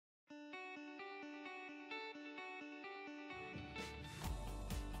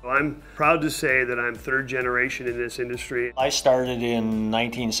Well, I'm proud to say that I'm third generation in this industry. I started in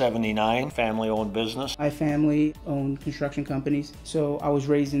 1979, family-owned business. My family owned construction companies, so I was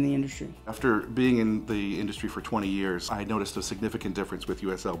raised in the industry. After being in the industry for 20 years, I noticed a significant difference with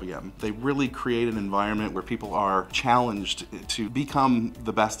USLBM. They really create an environment where people are challenged to become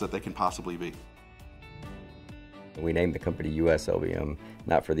the best that they can possibly be. We named the company USLBM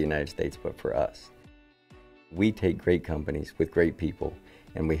not for the United States, but for us. We take great companies with great people,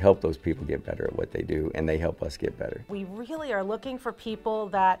 and we help those people get better at what they do, and they help us get better. We really are looking for people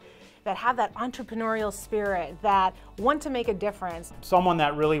that have that entrepreneurial spirit, that want to make a difference. Someone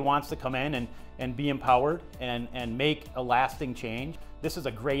that really wants to come in and be empowered and make a lasting change. This is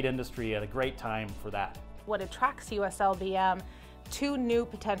a great industry at a great time for that. What attracts USLBM to new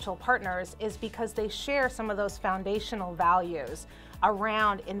potential partners is because they share some of those foundational values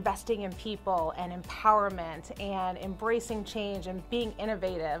around investing in people and empowerment and embracing change and being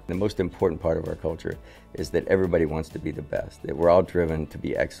innovative. The most important part of our culture is that everybody wants to be the best, that we're all driven to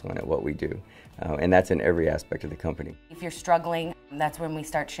be excellent at what we do, and that's in every aspect of the company. If you're struggling, that's when we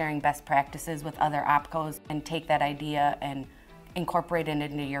start sharing best practices with other OpCos and take that idea and incorporate it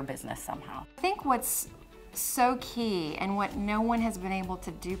into your business somehow. I think what's so key and what no one has been able to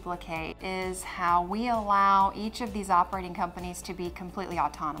duplicate is how we allow each of these operating companies to be completely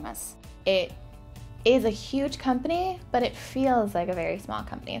autonomous. It is a huge company, but it feels like a very small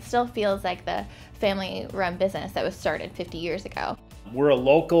company. It still feels like the family-run business that was started 50 years ago. We're a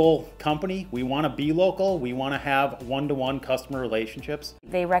local company. We want to be local. We want to have one-to-one customer relationships.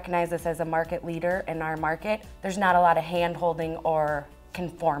 They recognize us as a market leader in our market. There's not a lot of hand-holding or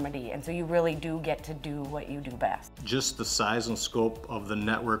conformity, and so you really do get to do what you do best. Just the size and scope of the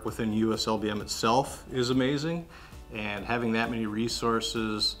network within USLBM itself is amazing, and having that many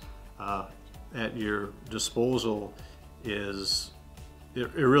resources at your disposal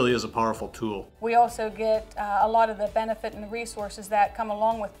it really is a powerful tool. We also get a lot of the benefit and the resources that come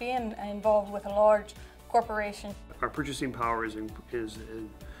along with being involved with a large corporation. Our purchasing power is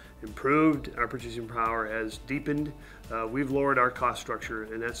improved, our purchasing power has deepened, we've lowered our cost structure,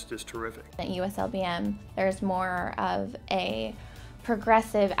 and that's just terrific. At USLBM, there's more of a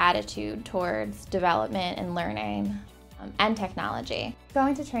progressive attitude towards development and learning and technology.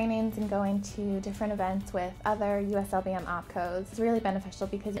 Going to trainings and going to different events with other USLBM OpCos is really beneficial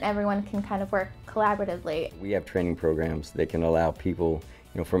because everyone can kind of work collaboratively. We have training programs that can allow people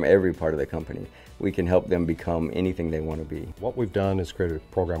from every part of the company. We can help them become anything they want to be. What we've done is create a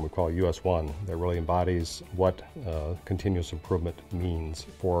program we call US One that really embodies what continuous improvement means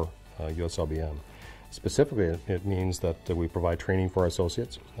for USLBM. Specifically, it means that we provide training for our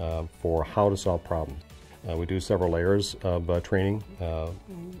associates for how to solve problems. We do several layers of training.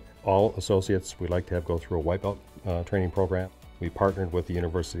 All associates we'd like to have go through a white belt training program. We partnered with the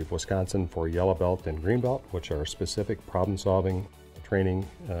University of Wisconsin for Yellow Belt and Green Belt, which are specific problem-solving training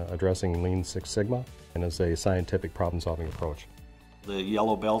addressing Lean Six Sigma and is a scientific problem-solving approach. The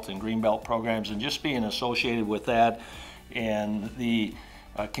Yellow Belt and Green Belt programs, and just being associated with that and the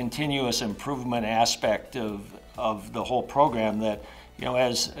continuous improvement aspect of the whole program, that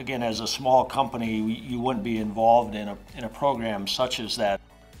as a small company, you wouldn't be involved in a program such as that.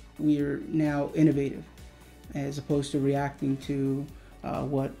 We are now innovative as opposed to reacting to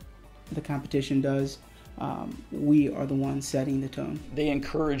what the competition does. We are the ones setting the tone. They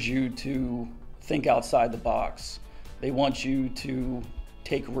encourage you to think outside the box. They want you to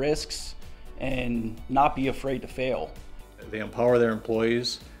take risks and not be afraid to fail. They empower their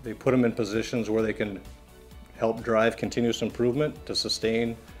employees. They put them in positions where they can help drive continuous improvement to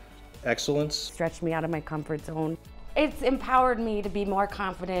sustain excellence. Stretched me out of my comfort zone. It's empowered me to be more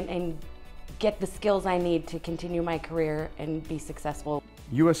confident and get the skills I need to continue my career and be successful.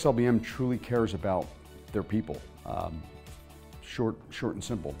 USLBM truly cares about their people. Short and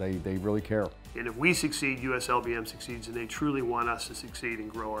simple. They really care. And if we succeed, USLBM succeeds, and they truly want us to succeed and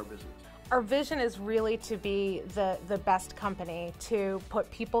grow our business. Our vision is really to be the best company, to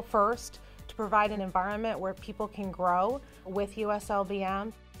put people first, to provide an environment where people can grow with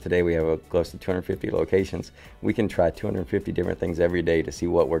USLBM. Today we have close to 250 locations. We can try 250 different things every day to see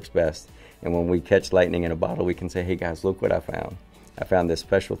what works best. And when we catch lightning in a bottle, we can say, hey guys, look what I found. I found this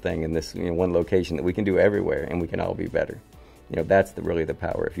special thing in this one location that we can do everywhere, and we can all be better. That's really the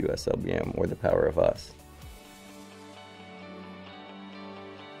power of USLBM, or the power of us.